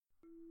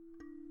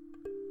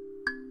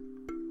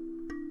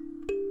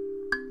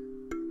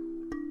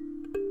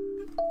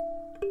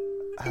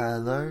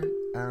Hello,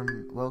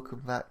 and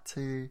welcome back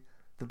to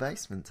the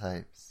Basement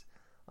Tapes.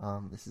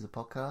 This is a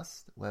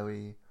podcast where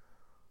we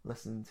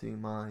listen to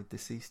my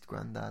deceased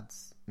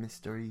granddad's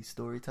mystery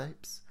story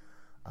tapes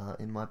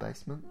in my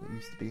basement that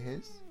used to be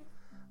his.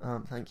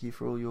 Thank you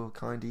for all your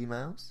kind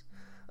emails.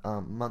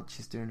 Munch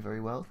is doing very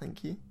well,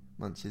 thank you.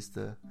 Munch is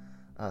the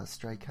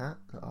stray cat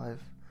that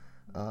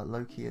I've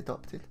low-key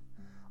adopted.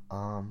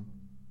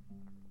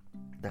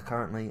 They're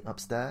currently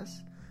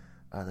upstairs.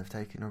 They've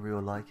taken a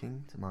real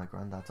liking to my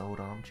granddad's old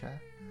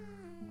armchair.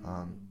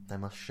 They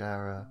must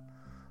share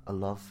a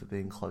love for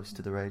being close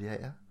to the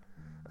radiator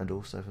and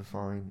also for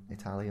fine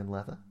Italian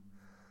leather.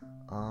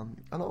 A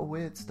lot of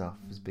weird stuff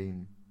has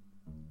been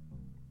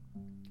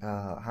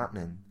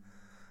happening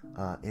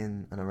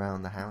in and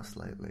around the house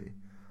lately.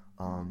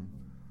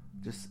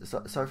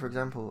 So for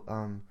example,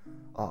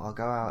 I'll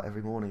go out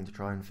every morning to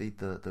try and feed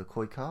the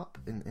koi carp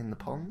in the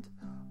pond.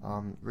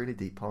 Really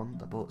deep pond.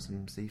 I bought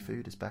some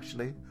seafood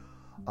especially.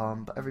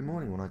 But every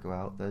morning when I go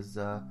out, there's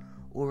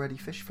already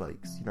fish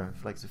flakes,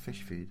 flakes of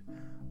fish food,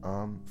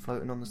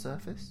 floating on the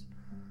surface.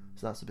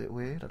 So that's a bit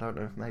weird. I don't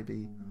know if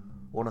maybe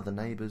one of the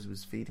neighbours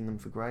was feeding them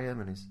for Graham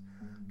and is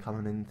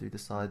coming in through the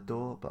side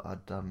door. But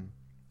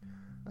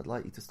I'd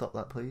like you to stop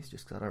that, please,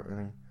 just because I don't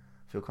really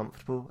feel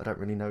comfortable. I don't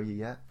really know you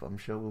yet, but I'm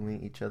sure we'll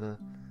meet each other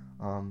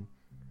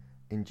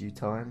in due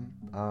time.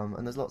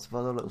 And there's lots of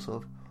other little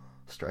sort of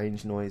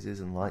strange noises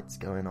and lights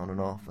going on and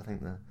off. I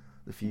think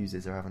the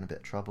fuses are having a bit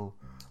of trouble.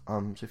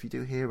 So if you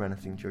do hear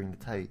anything during the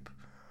tape,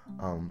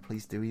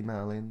 please do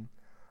email in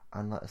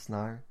and let us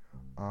know.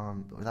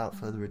 But without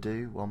further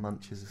ado, while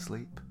Munch is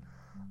asleep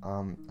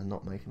and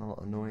not making a lot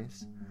of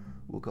noise,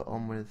 we'll get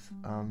on with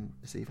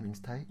this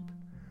evening's tape.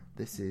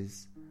 This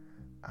is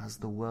As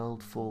the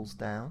World Falls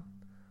Down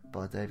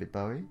by David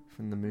Bowie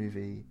from the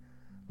movie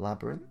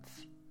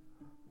Labyrinth.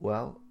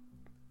 Well,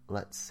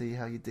 let's see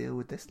how you deal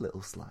with this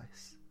little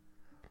slice.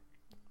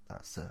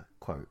 That's a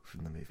quote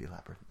from the movie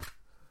Labyrinth.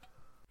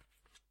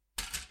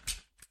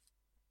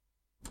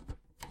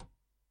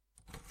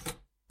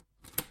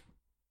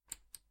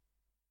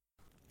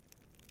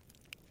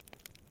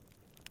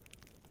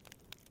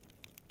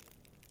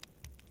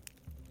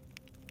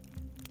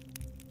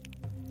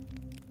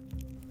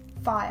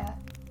 Fire.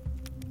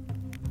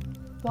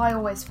 Why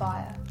always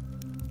fire?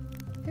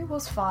 Who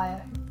was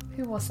fire?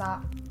 Who was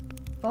that?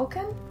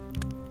 Vulcan?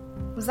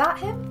 Was that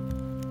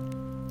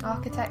him?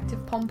 Architect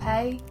of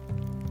Pompeii?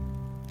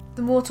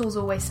 The mortals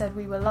always said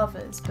we were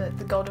lovers, but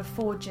the god of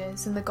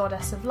forges and the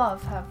goddess of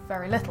love have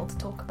very little to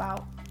talk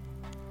about.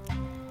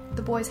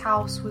 The boy's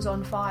house was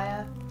on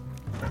fire.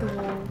 The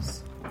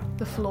walls,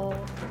 the floor,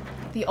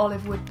 the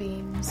olive wood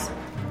beams.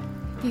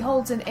 He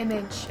holds an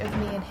image of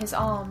me in his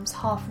arms,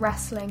 half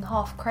wrestling,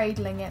 half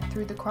cradling it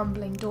through the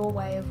crumbling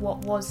doorway of what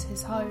was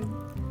his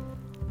home.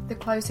 The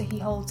closer he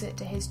holds it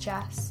to his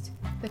chest,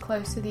 the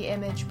closer the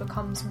image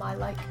becomes my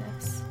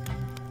likeness.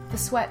 The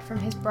sweat from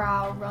his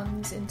brow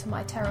runs into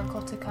my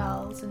terracotta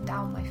curls and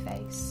down my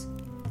face.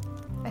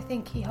 I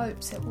think he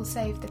hopes it will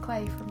save the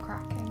clay from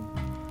cracking.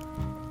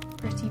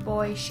 Pretty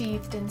boy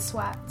sheathed in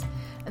sweat,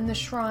 and the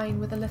shrine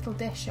with a little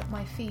dish at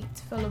my feet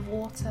full of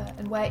water,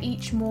 and where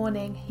each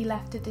morning he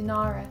left a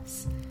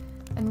denarius,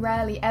 and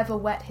rarely ever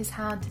wet his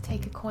hand to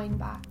take a coin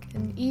back,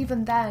 and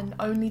even then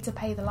only to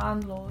pay the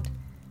landlord,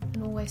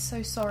 and always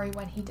so sorry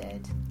when he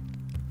did.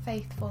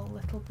 Faithful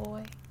little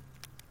boy.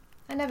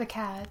 I never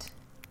cared.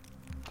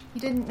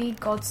 You didn't need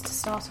gods to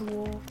start a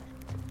war,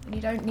 and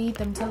you don't need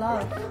them to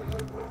love.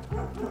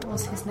 What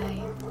was his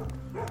name?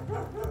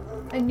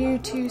 I knew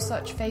two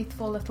such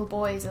faithful little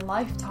boys a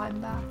lifetime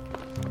back.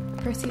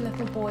 Pretty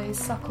little boys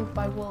suckled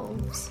by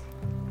wolves.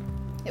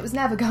 It was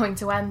never going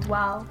to end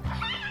well.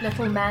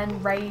 Little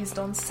men raised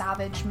on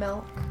savage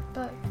milk.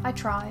 But I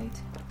tried.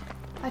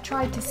 I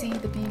tried to see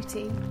the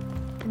beauty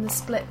in the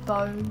split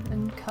bone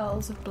and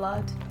curls of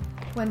blood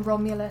when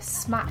Romulus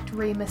smacked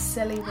Remus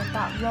silly with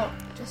that rock,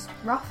 just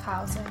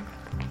roughhousing.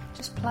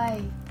 Just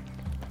play.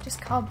 Just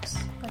cubs,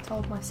 I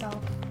told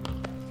myself.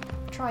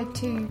 Tried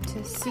too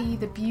to see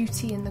the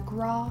beauty in the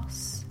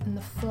grass and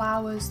the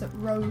flowers that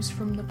rose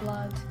from the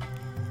blood.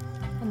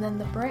 And then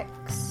the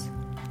bricks,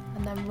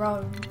 and then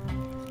Rome,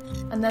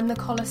 and then the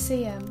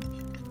Colosseum.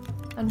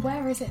 And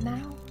where is it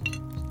now?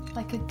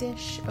 Like a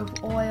dish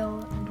of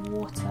oil and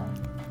water,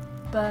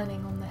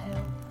 burning on the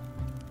hill.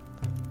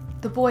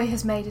 The boy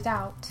has made it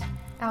out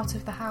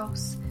of the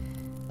house,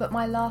 but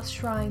my last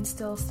shrine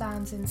still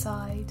stands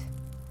inside.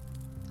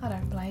 I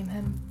don't blame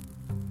him.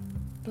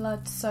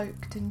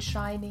 Blood-soaked and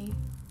shiny,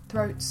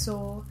 throat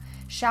sore,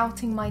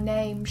 shouting my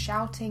name,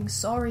 shouting,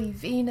 "Sorry,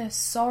 Venus,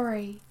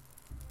 sorry."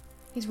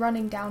 He's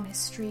running down his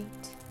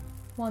street,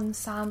 one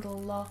sandal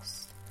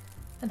lost,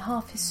 and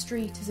half his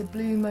street is a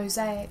blue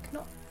mosaic,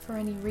 not for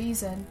any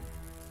reason,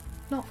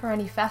 not for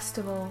any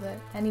festival that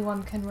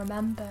anyone can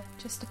remember,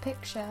 just a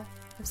picture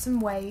of some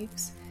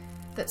waves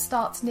that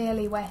starts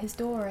nearly where his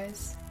door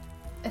is,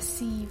 a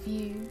sea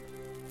view.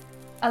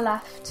 A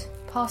left,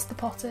 past the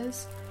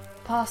potters,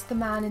 past the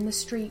man in the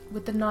street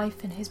with the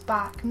knife in his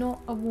back,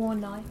 not a war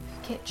knife,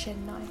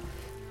 kitchen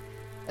knife.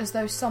 as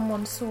though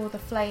someone saw the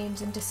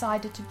flames and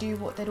decided to do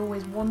what they'd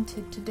always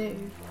wanted to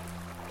do.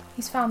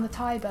 He's found the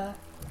Tiber,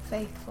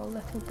 faithful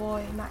little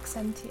boy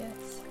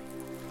Maxentius.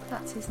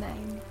 That's his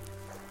name.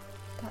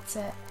 That's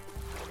it.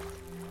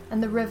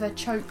 And the river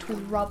choked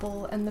with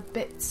rubble and the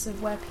bits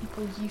of where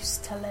people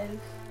used to live.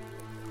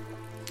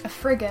 A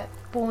frigate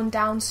borne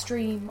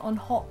downstream on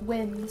hot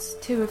winds,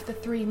 2 of the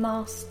 3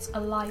 masts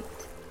alight.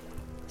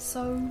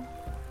 So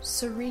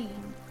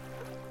serene.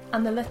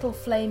 And the little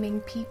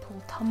flaming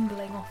people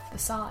tumbling off the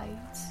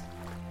sides.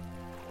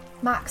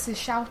 Max is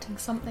shouting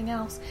something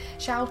else,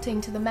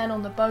 shouting to the men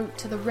on the boat,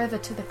 to the river,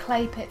 to the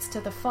clay pits,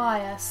 to the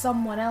fire,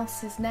 someone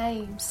else's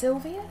name.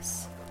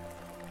 Silvius?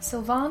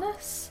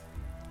 Sylvanus?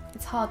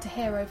 It's hard to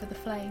hear over the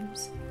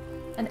flames.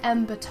 An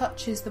ember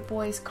touches the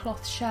boy's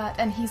cloth shirt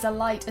and he's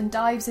alight and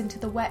dives into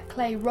the wet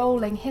clay,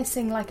 rolling,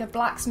 hissing like a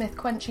blacksmith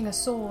quenching a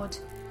sword.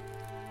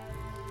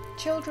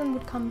 Children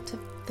would come to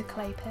the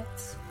clay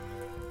pits,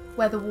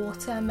 where the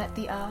water met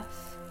the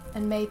earth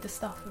and made the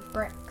stuff of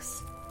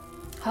bricks,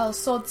 hurl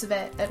sods of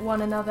it at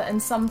one another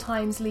and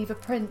sometimes leave a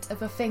print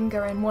of a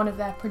finger in one of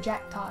their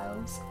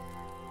projectiles.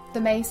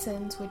 The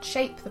masons would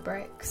shape the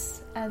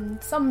bricks,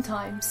 and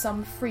sometimes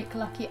some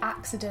freak-lucky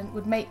accident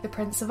would make the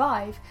print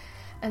survive,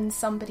 and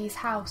somebody's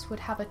house would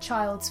have a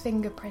child's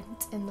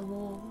fingerprint in the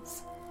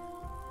walls.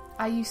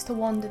 I used to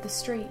wander the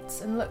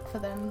streets and look for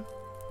them.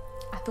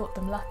 I thought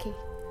them lucky.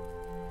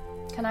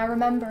 Can I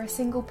remember a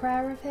single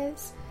prayer of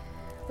his?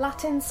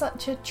 Latin's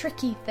such a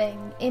tricky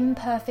thing,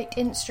 imperfect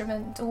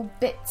instrument, all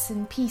bits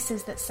and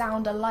pieces that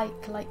sound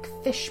alike,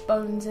 like fish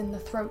bones in the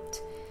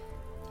throat.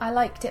 I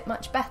liked it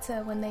much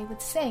better when they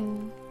would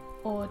sing,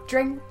 or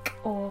drink,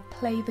 or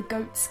play the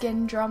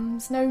goatskin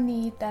drums. No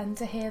need then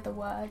to hear the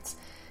words,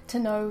 to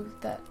know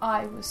that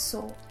I was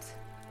sought.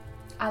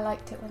 I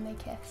liked it when they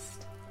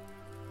kissed.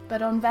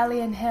 But on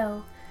Velian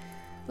Hill,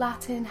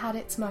 Latin had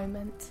its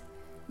moment,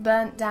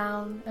 burnt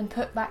down and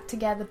put back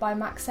together by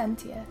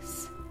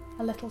Maxentius.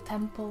 A little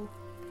temple.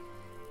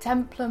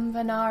 Templum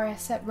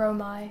Venaris et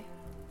Romae,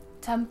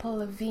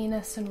 temple of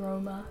Venus and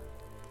Roma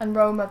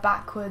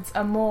backwards,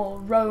 amor,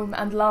 Rome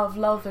and love,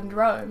 love and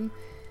Rome.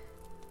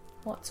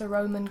 What's a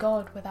Roman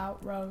god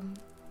without Rome?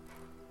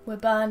 We're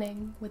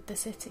burning with the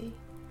city,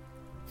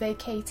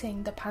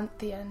 vacating the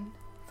Pantheon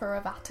for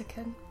a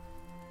Vatican.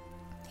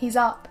 He's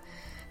up,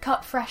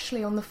 cut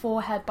freshly on the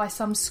forehead by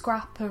some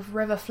scrap of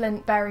river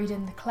flint buried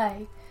in the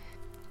clay,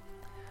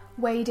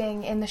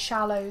 wading in the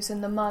shallows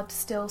and the mud,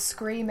 still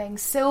screaming,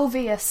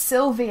 "Silvius,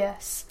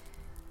 Silvius!"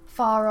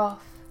 Far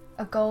off,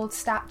 a gold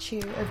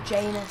statue of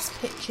Janus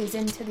pitches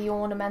into the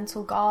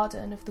ornamental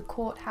garden of the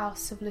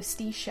courthouse of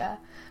Lustitia,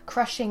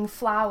 crushing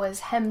flowers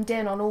hemmed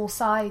in on all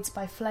sides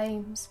by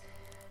flames.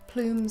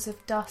 Plumes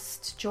of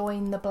dust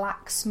join the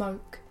black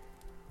smoke.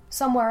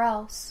 Somewhere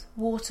else,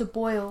 water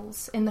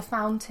boils in the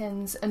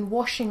fountains and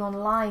washing on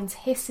lines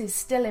hisses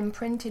still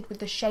imprinted with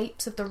the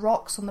shapes of the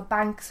rocks on the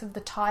banks of the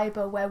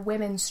Tiber where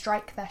women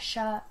strike their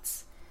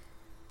shirts.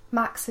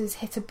 Max has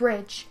hit a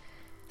bridge,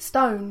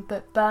 stone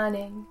but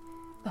burning.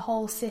 The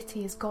whole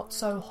city has got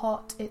so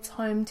hot it's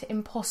home to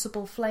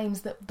impossible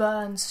flames that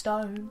burn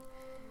stone.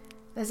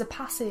 There's a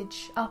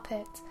passage up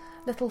it,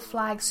 little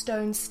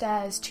flagstone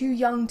stairs, too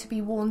young to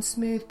be worn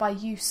smooth by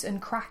use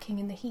and cracking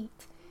in the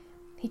heat.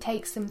 He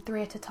takes them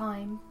 3 at a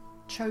time,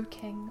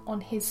 choking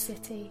on his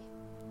city.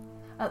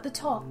 At the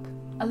top,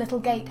 a little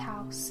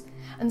gatehouse,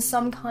 and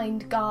some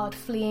kind guard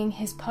fleeing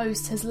his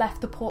post has left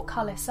the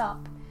portcullis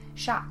up,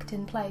 shacked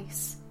in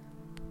place.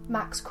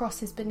 Max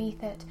crosses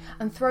beneath it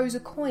and throws a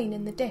coin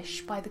in the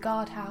dish by the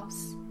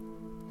guardhouse.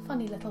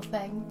 Funny little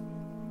thing.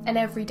 An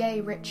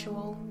everyday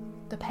ritual,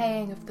 the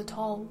paying of the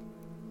toll.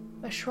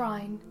 A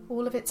shrine,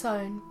 all of its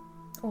own,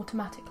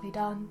 automatically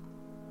done.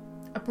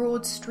 A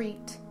broad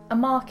street, a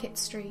market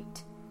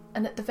street,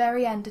 and at the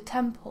very end a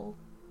temple,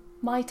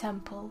 my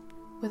temple,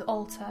 with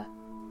altar,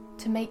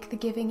 to make the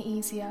giving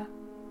easier,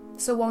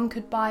 so one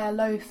could buy a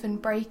loaf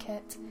and break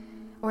it,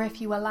 or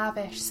if you were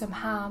lavish, some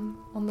ham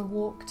on the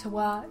walk to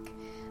work,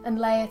 and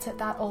lay it at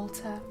that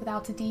altar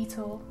without a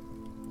detour.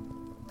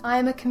 I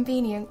am a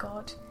convenient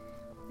god,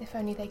 if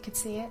only they could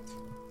see it.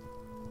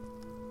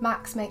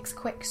 Max makes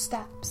quick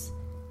steps,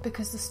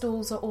 because the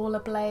stalls are all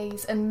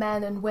ablaze, and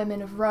men and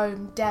women of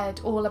Rome dead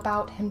all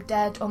about him,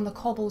 dead on the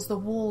cobbles, the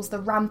walls, the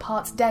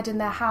ramparts, dead in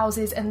their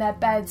houses and their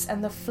beds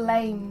and the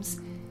flames,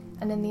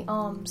 and in the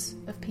arms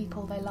of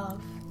people they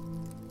love.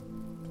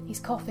 He's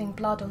coughing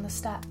blood on the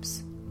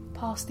steps,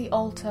 past the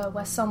altar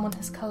where someone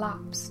has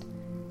collapsed,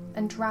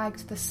 and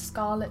dragged the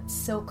scarlet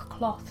silk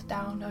cloth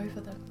down over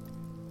them.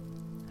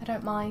 I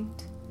don't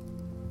mind.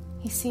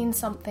 He's seen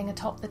something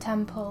atop the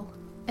temple,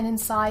 and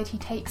inside he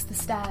takes the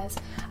stairs,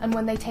 and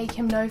when they take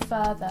him no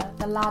further,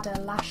 the ladder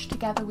lashed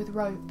together with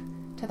rope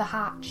to the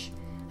hatch,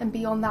 and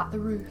beyond that the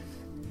roof,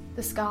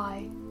 the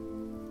sky.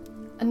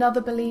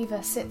 Another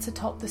believer sits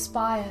atop the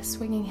spire,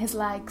 swinging his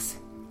legs.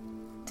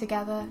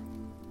 Together,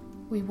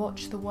 we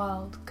watch the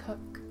world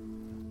cook.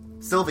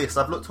 Silvius,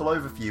 I've looked all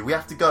over for you. We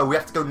have to go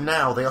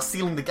now. They are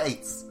sealing the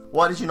gates.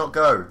 Why did you not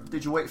go?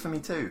 Did you wait for me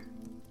too?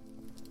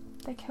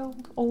 They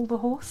killed all the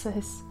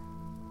horses.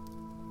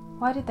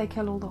 Why did they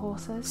kill all the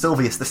horses?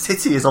 Sylvius, the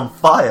city is on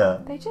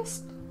fire! They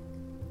just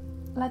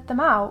led them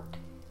out.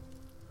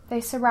 They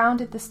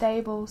surrounded the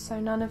stables so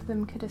none of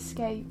them could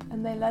escape,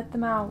 and they led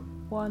them out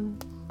one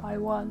by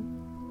one.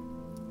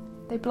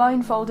 They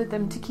blindfolded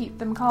them to keep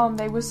them calm.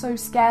 They were so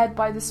scared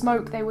by the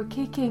smoke. They were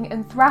kicking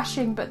and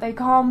thrashing, but they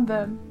calmed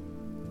them.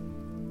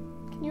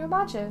 Can you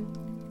imagine?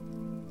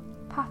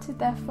 Patted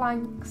their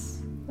flanks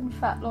and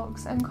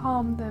fetlocks and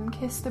calmed them,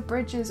 kissed the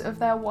bridges of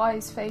their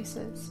wise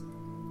faces,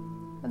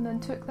 and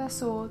then took their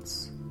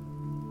swords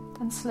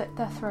and slit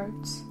their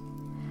throats.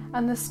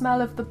 And the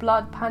smell of the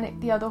blood panicked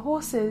the other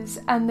horses,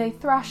 and they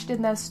thrashed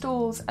in their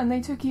stalls, and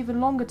they took even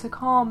longer to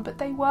calm, but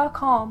they were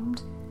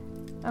calmed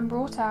and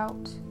brought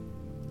out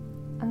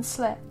and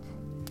slit.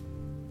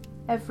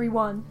 Every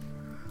one.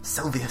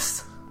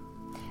 Sylvius!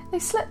 They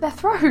slit their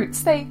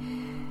throats. They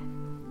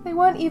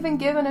weren't even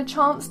given a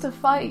chance to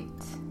fight.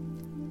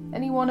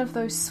 Any one of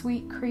those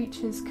sweet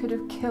creatures could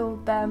have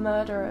killed their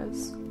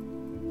murderers.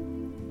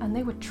 And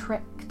they were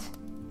tricked.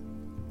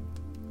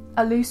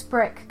 A loose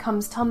brick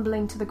comes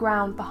tumbling to the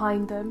ground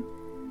behind them.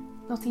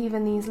 Not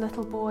even these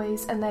little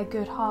boys and their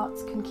good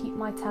hearts can keep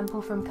my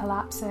temple from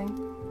collapsing.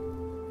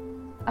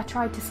 I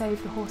tried to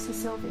save the horses,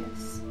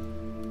 Sylvius.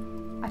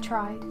 I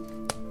tried.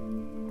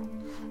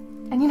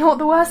 And you know what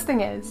the worst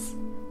thing is?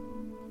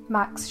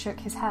 Max shook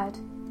his head.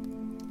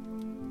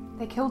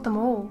 They killed them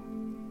all.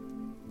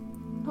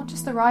 Not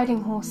just the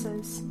riding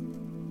horses,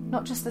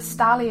 not just the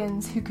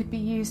stallions who could be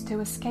used to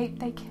escape,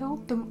 they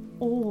killed them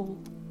all.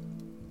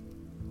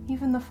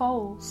 Even the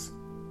foals.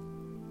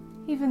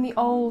 Even the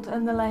old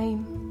and the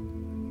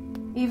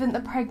lame. Even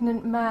the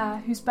pregnant mare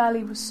whose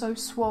belly was so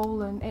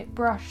swollen it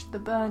brushed the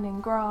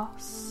burning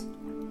grass.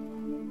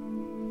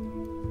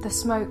 The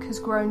smoke has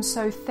grown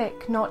so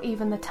thick not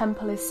even the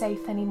temple is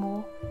safe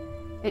anymore.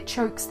 It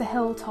chokes the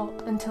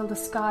hilltop until the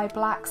sky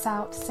blacks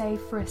out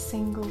save for a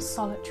single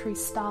solitary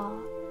star.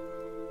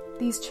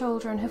 These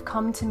children have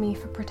come to me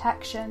for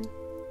protection,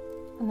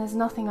 and there's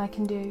nothing I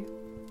can do.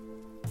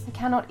 I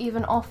cannot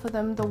even offer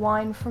them the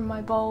wine from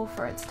my bowl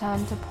for its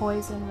turn to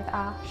poison with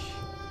ash.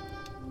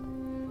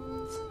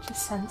 Such a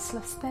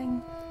senseless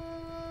thing.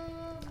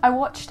 I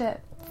watched it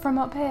from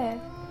up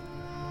here.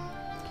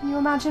 Can you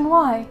imagine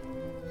why?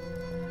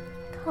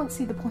 I can't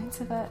see the point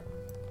of it.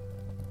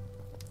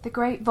 The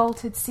great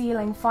vaulted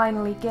ceiling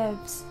finally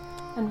gives,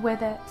 and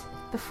with it,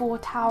 the 4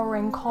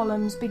 towering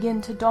columns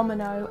begin to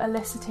domino,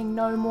 eliciting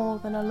no more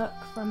than a look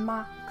from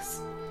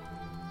Max.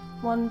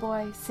 One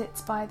boy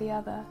sits by the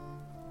other,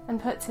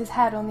 and puts his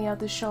head on the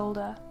other's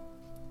shoulder.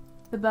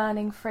 The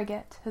burning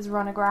frigate has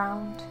run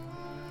aground.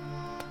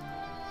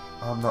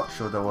 I'm not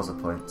sure there was a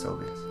point,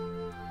 Sylvius.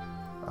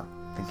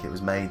 I think it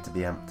was made to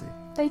be empty.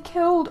 They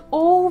killed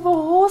all the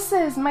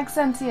horses,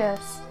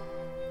 Maxentius!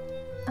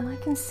 And I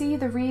can see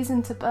the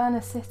reason to burn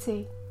a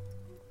city,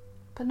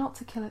 but not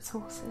to kill its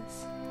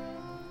horses.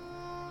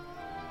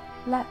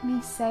 Let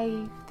me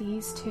save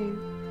these 2.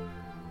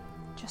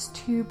 Just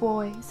 2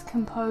 boys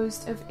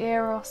composed of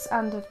Eros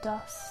and of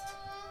dust.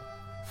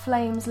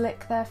 Flames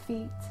lick their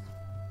feet,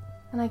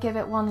 and I give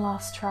it one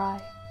last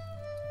try.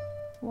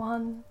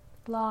 One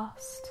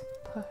last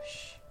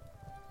push.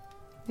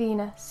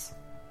 Venus,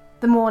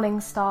 the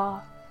morning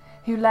star,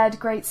 who led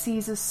great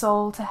Caesar's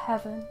soul to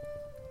heaven,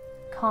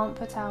 can't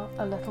put out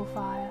a little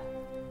fire.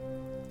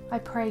 I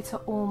pray to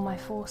all my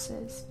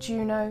forces,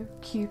 Juno,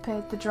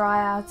 Cupid, the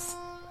Dryads,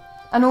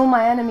 and all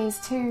my enemies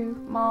too,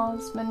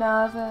 Mars,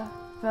 Minerva,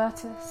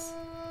 Virtus.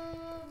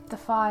 The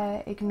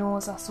fire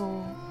ignores us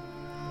all.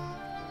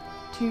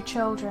 2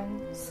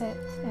 children sit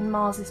in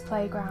Mars's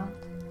playground,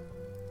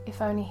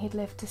 if only he'd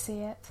lived to see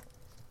it.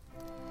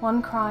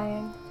 One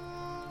crying,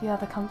 the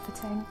other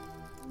comforting.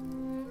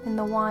 In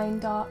the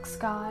wine-dark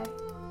sky,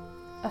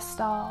 a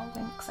star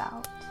winks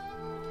out.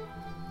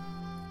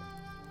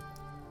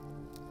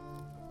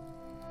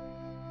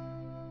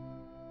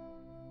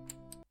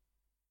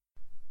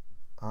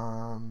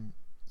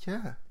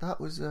 Yeah,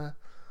 that was a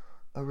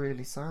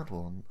really sad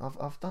one.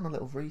 I've done a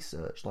little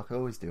research, like I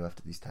always do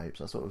after these tapes.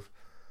 I sort of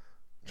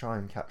try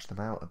and catch them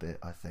out a bit,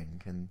 I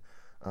think, and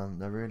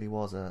there really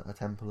was a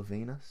Temple of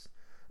Venus,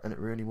 and it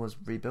really was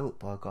rebuilt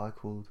by a guy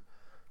called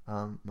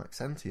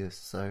Maxentius,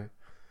 so,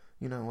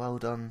 you know, well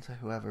done to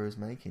whoever is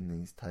making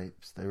these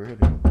tapes. They really...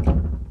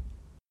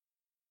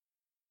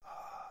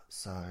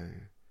 So,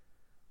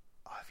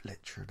 I've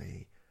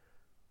literally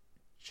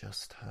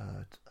just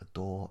heard a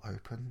door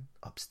open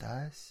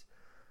upstairs.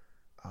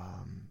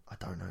 I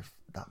don't know if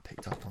that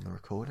picked up on the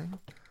recording,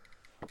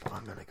 but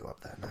I'm going to go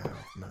up there now.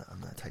 I'm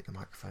going to take the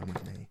microphone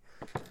with me,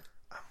 and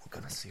we're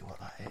going to see what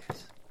that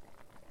is.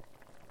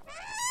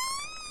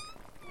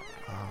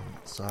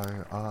 So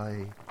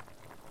I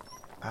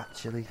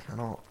actually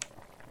cannot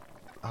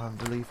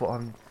believe what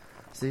I'm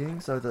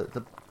seeing. So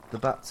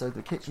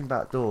the kitchen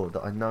back door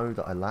that I know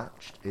that I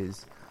latched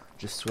is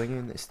just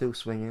swinging. It's still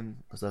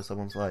swinging, as though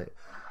someone's like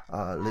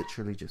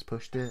literally just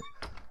pushed it.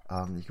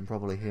 You can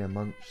probably hear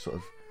Munch sort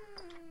of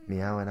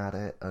meowing at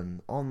it,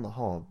 and on the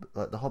hob,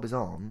 like the hob is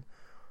on,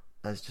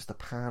 there's just a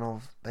pan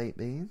of baked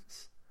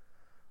beans,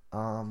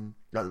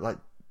 like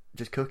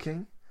just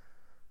cooking,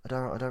 I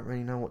don't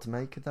really know what to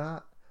make of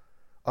that.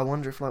 I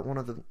wonder if like one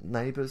of the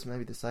neighbours,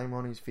 maybe the same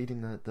one who's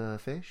feeding the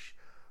fish,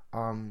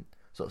 sort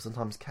of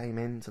sometimes came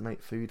in to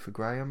make food for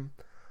Graham.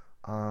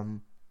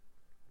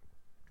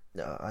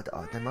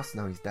 They must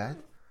know he's dead.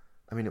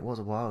 I mean, it was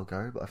a while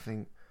ago, but I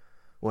think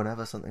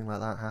whenever something like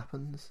that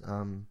happens,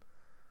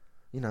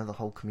 the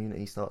whole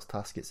community starts to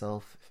ask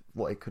itself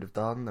what it could have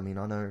done. I mean,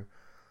 I know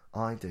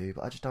I do,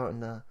 but I just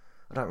don't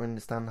really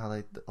understand how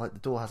the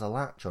door has a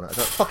latch on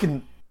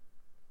it.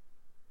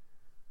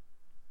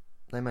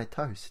 They made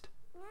toast.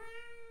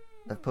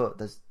 They've put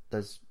there's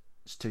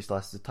just 2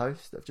 slices of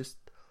toast.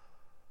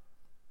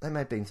 They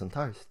made beans on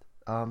toast.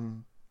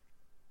 I'm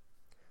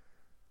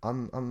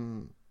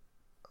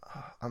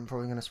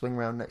probably going to swing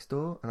round next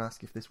door and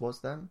ask if this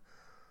was them.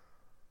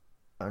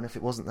 And if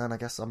it wasn't, then I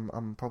guess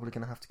I'm probably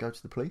going to have to go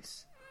to the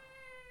police.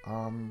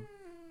 I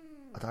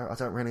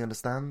don't really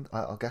understand.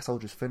 I guess I'll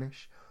just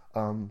finish.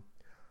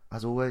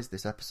 As always,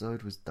 this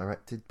episode was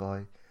directed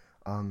by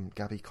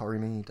Gabby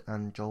Corrymead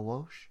and Joel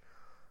Walsh.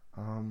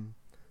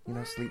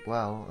 Sleep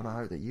well, and I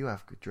hope that you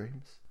have good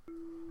dreams.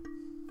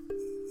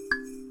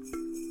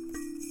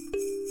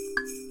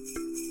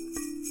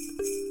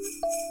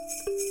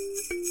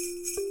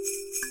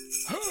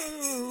 Ho,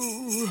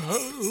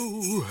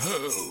 ho,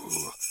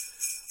 ho.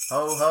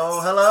 Ho,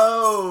 ho,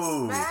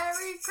 hello!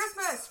 Merry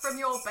Christmas from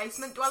your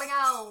basement-dwelling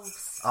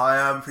elves. I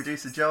am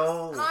producer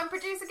Joel. And I'm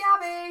producer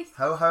Gabby.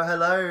 Ho, ho,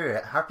 hello!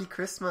 Happy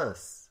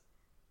Christmas!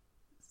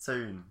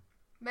 Soon.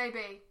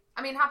 Maybe.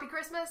 I mean, happy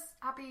Christmas,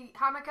 happy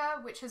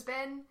Hanukkah, which has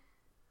been...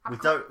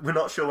 We're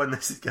not sure when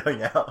this is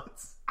going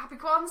out. Happy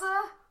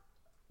Kwanzaa.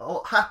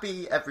 Oh,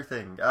 happy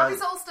everything. Happy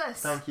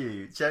solstice. Thank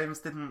you. James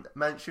didn't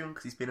mention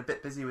because he's been a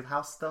bit busy with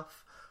house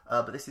stuff,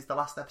 but this is the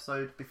last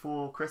episode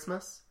before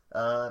Christmas.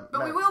 But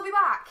we will be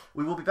back.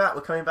 We will be back.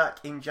 We're coming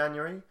back in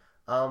January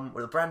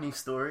with a brand new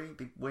story. It'd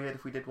be weird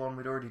if we did one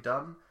we'd already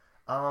done.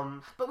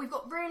 But we've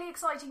got really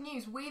exciting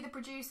news. We, the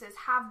producers,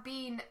 have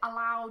been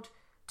allowed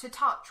to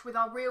touch with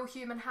our real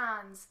human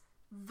hands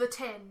the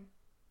tin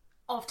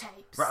of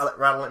tapes.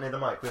 Rattle it near the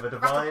mic. We have a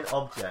divine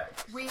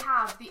object. We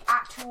have the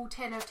actual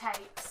tin of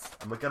tapes.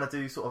 And we're going to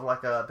do sort of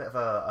like a bit of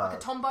like a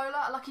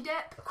tombola, a lucky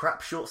dip. A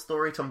crap short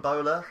story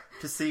tombola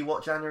to see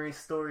what January's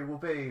story will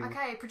be.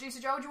 Okay,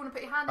 producer Joel, do you want to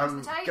put your hand into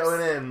the tapes?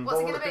 Going in. What's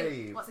it going to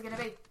be? What's it going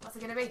to be? What's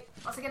it going to be?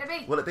 What's it going to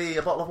be? Will it be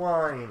a bottle of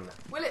wine?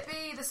 Will it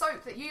be the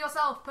soap that you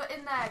yourself put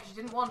in there because you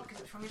didn't want because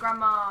it was from your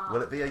grandma?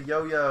 Will it be a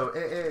yo-yo?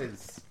 It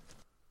is.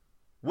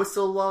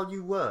 Whistle While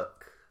You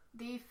Work.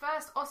 The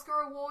first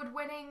Oscar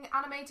Award-winning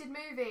animated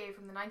movie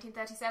from the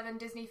 1937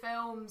 Disney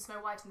film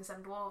Snow White and the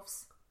Seven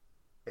Dwarfs.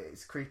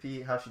 It's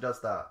creepy how she does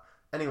that.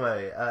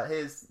 Anyway,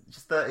 here's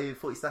just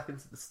 40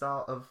 seconds at the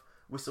start of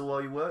Whistle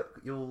While You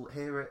Work. You'll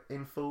hear it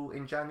in full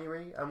in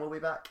January, and we'll be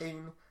back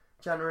in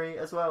January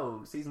as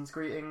well. Season's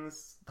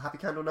greetings, happy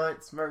candle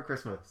nights, Merry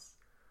Christmas.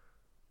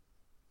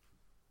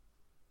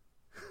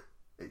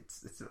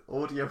 It's an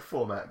audio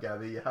format,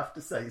 Gabby, you have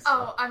to say so.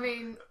 Oh, I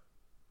mean...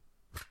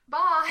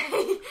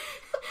 Bye!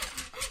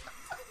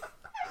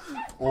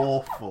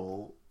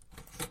 Awful.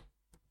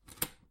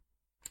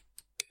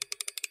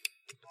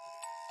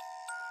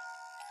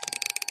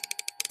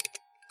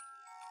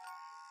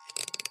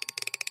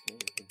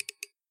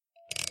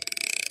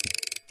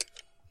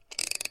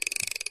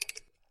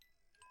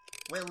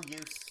 Will you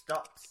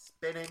stop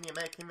spinning? You're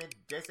making me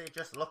dizzy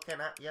just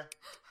looking at you.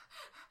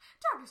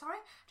 Terribly sorry.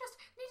 Just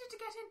needed to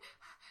get in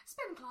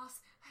spin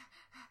class.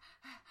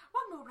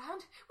 One more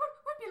round.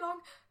 Won't be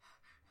long.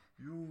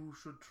 You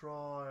should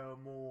try a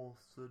more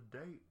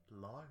sedate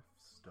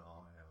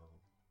lifestyle.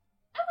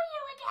 Who are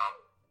you again?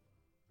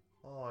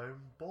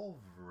 I'm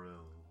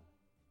Bovril.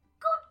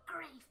 Good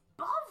grief,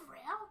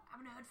 Bovril?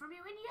 Haven't heard from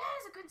you in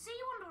years. I couldn't see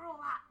you under all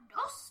that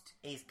dust.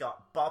 He's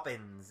got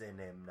bobbins in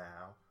him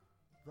now.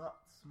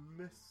 That's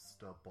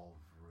Mr.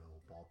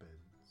 Bovril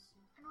Bobbins.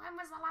 And when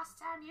was the last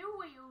time you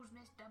were used,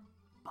 Mr.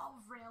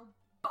 Bovril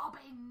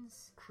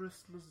Bobbins?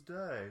 Christmas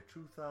Day,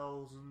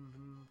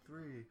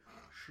 2003.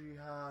 She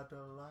had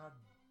a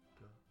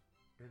ladder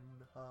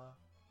in her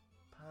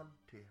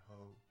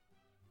pantyhose.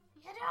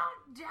 You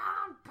don't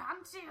darn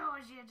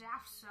pantyhose, you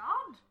daft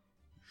sod.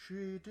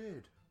 She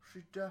did. She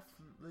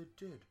definitely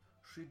did.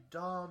 She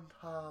darned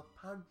her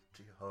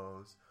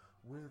pantyhose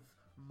with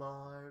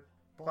my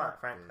bobbins. Quite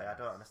frankly, I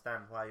don't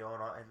understand why you're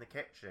not in the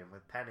kitchen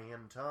with Penny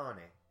and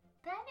Tony.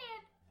 Penny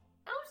and...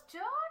 Who's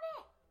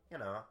Tony? You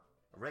know,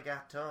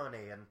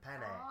 Rigatoni and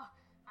Penny. Oh,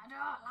 I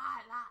don't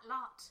like that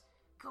lot.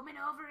 Coming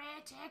over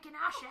here taking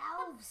our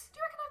shelves. Do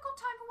you reckon I've got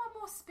time for one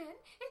more spin?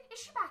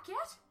 Is she back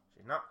yet?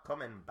 She's not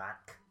coming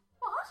back.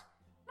 What?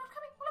 Not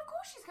coming? Well, of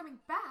course she's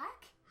coming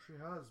back. She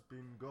has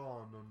been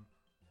gone an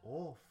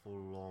awful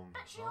long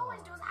But she always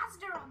does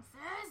Asda on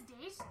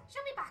Thursdays.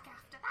 She'll be back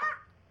after that.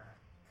 I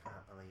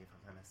can't believe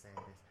I'm going to say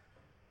this.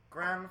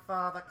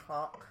 Grandfather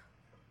Clock.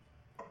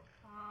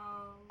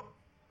 How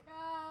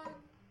can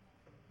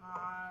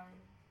I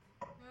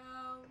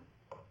help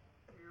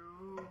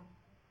you?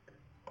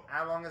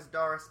 How long has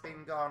Doris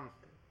been gone?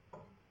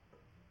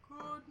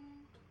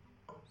 Couldn't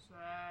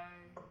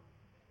say.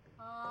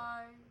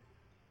 I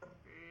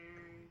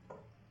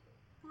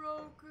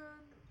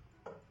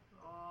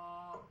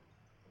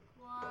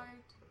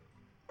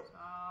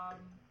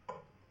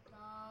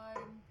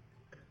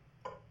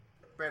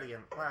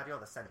brilliant. Glad you're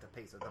the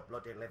centrepiece of the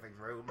bloody living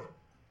room.